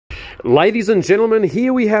Ladies and gentlemen,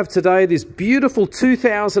 here we have today this beautiful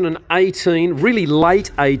 2018, really late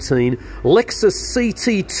 18, Lexus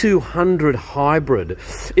CT200 hybrid.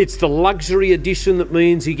 It's the luxury edition. That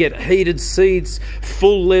means you get heated seats,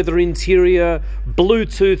 full leather interior,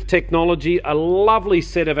 Bluetooth technology, a lovely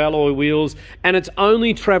set of alloy wheels, and it's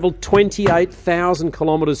only travelled 28,000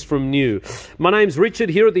 kilometres from new. My name's Richard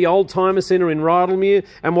here at the Oldtimer Centre in Rydalmere,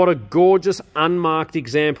 and what a gorgeous unmarked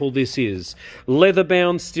example this is.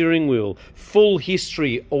 Leather-bound steering wheel, full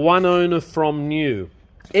history, one owner from new.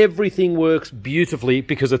 Everything works beautifully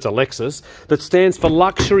because it's a Lexus that stands for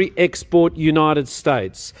Luxury Export United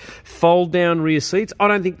States. Fold down rear seats. I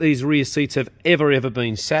don't think these rear seats have ever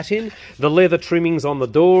been sat in. The leather trimmings on the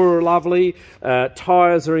door are lovely.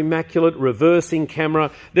 Tyres are immaculate. Reversing camera.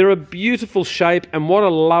 They're a beautiful shape, and what a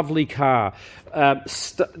lovely car.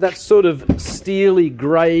 That sort of steely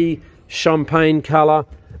grey champagne colour.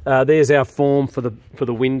 There's our form for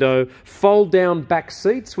the window. Fold down back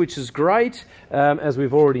seats, which is great, as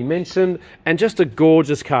we've already mentioned, and just a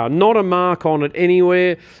gorgeous car. Not a mark on it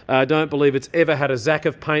anywhere. I don't believe it's ever had a zack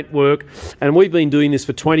of paint work, and we've been doing this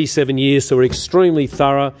for 27 years, so we're extremely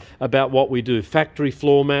thorough about what we do. Factory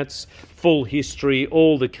floor mats, full history,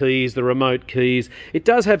 all the keys, the remote keys. It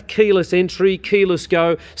does have keyless entry, keyless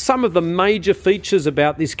go. Some of the major features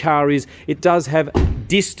about this car is it does have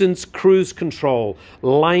distance cruise control,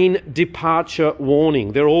 lane departure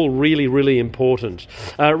warning. They're all really important.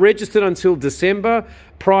 Registered until December,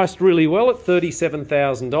 priced really well at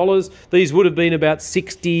 $37,000. These would have been about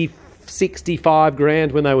 65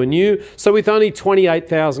 grand when they were new. So with only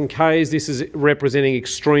 28,000 Ks, this is representing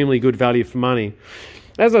extremely good value for money.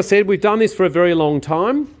 As I said, we've done this for a very long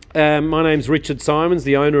time. My name's Richard Simons,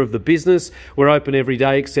 the owner of the business. We're open every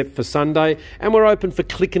day except for Sunday, and we're open for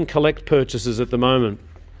click and collect purchases at the moment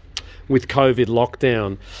with COVID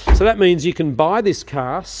lockdown. So that means you can buy this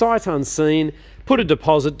car sight unseen, put a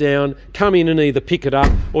deposit down, come in and either pick it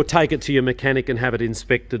up or take it to your mechanic and have it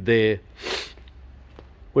inspected there.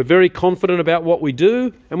 We're very confident about what we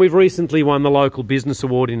do, and we've recently won the local business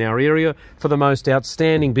award in our area for the most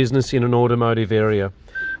outstanding business in an automotive area.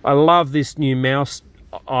 I love this new mouse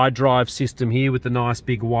iDrive system here with the nice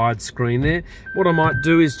big wide screen there. What I might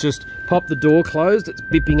do is just pop the door closed. It's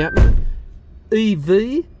beeping at me.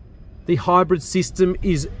 EV, the hybrid system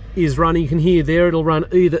is running. You can hear there it'll run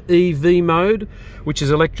either EV mode, which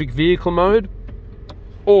is electric vehicle mode,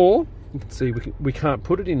 or you can see we can't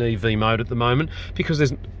put it in EV mode at the moment because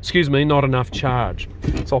there's, not enough charge.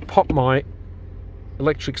 So I'll pop my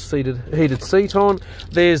electric heated seat on.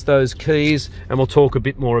 There's those keys, and we'll talk a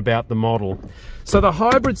bit more about the model. So the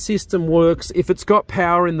hybrid system works. If it's got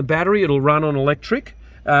power in the battery, it'll run on electric.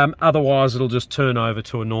 Otherwise, it'll just turn over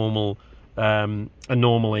to a normal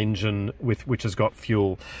engine which has got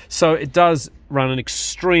fuel. So it does run an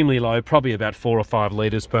extremely low, probably about 4 or 5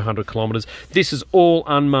 litres per 100 kilometres. This is all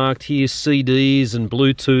unmarked here, CDs and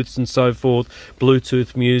Bluetooths and so forth,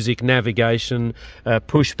 Bluetooth music, navigation,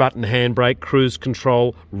 push button handbrake, cruise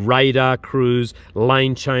control, radar cruise,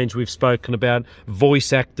 lane change we've spoken about,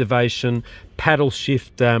 voice activation, paddle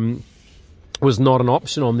shift was not an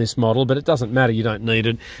option on this model, but it doesn't matter, you don't need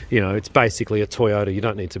it. You know, it's basically a Toyota, you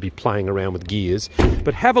don't need to be playing around with gears.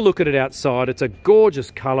 But have a look at it outside. It's a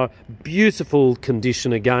gorgeous colour, beautiful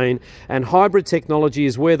condition again, and hybrid technology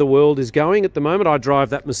is where the world is going at the moment. I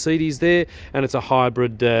drive that Mercedes there, and it's a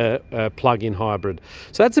hybrid, plug-in hybrid.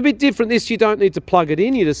 So that's a bit different. This, you don't need to plug it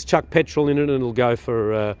in, you just chuck petrol in it and it'll go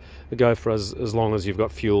for as long as you've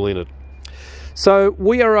got fuel in it. So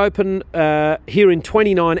we are open here in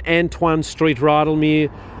 29 Antoine Street, Rydalmere,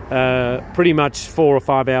 pretty much 4 or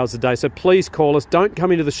 5 hours a day. So please call us. Don't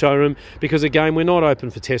come into the showroom because, again, we're not open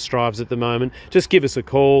for test drives at the moment. Just give us a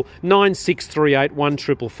call, 9638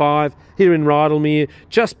 1555 here in Rydalmere,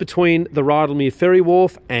 just between the Rydalmere Ferry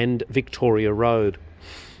Wharf and Victoria Road.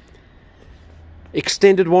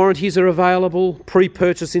 Extended warranties are available,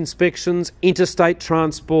 pre-purchase inspections, interstate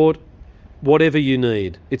transport, whatever you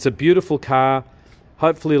need. It's a beautiful car.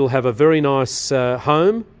 Hopefully it'll have a very nice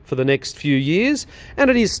home for the next few years, and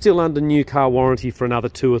it is still under new car warranty for another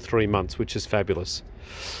 2 or 3 months, which is fabulous.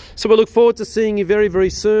 So we look forward to seeing you very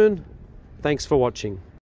soon. Thanks for watching.